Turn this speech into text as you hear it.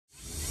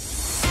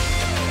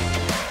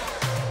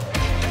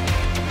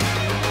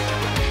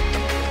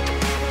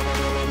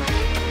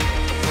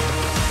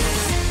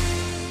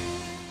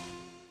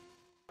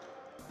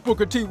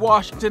Booker T.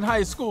 Washington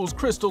High School's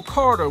Krystal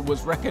Carter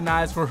was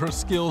recognized for her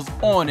skills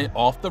on and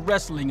off the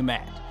wrestling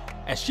mat,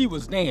 as she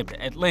was named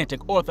Atlantic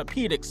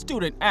Orthopaedic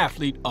Student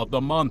Athlete of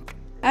the Month.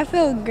 I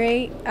feel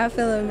great. I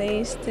feel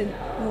amazed to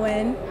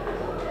win.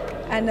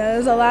 I know it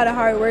was a lot of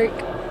hard work,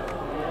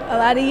 a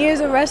lot of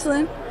years of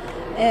wrestling,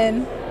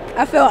 and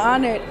I feel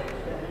honored,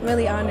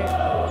 really honored.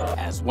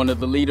 As one of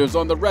the leaders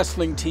on the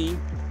wrestling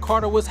team,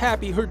 Carter was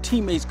happy her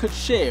teammates could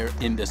share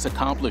in this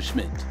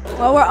accomplishment.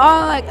 Well, we're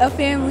all like a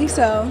family,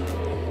 so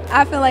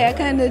I feel like I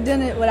couldn't have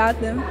done it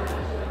without them,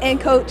 and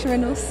Coach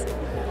Reynolds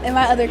and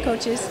my other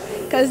coaches,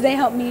 because they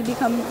helped me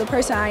become the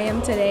person I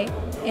am today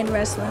in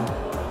wrestling.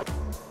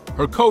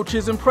 Her coach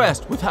is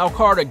impressed with how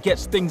Carter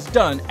gets things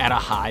done at a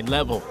high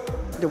level.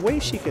 The way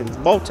she can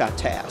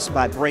multitask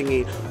by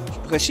bringing,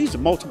 because she's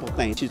multiple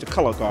things. She's a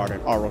color guard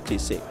at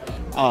ROTC.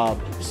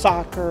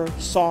 Soccer,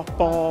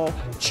 softball,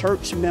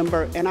 church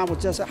member, and I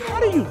was just like, how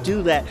do you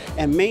do that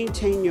and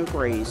maintain your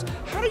grades?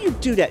 How do you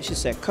do that? She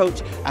said,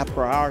 Coach, I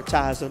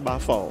prioritize it by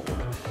phone.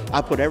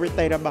 I put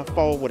everything on my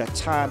phone with a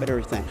time and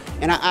everything.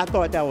 And I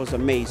thought that was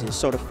amazing.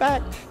 So the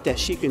fact that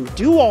she can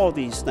do all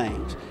these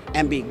things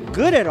and be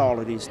good at all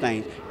of these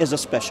things is a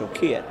special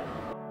kid.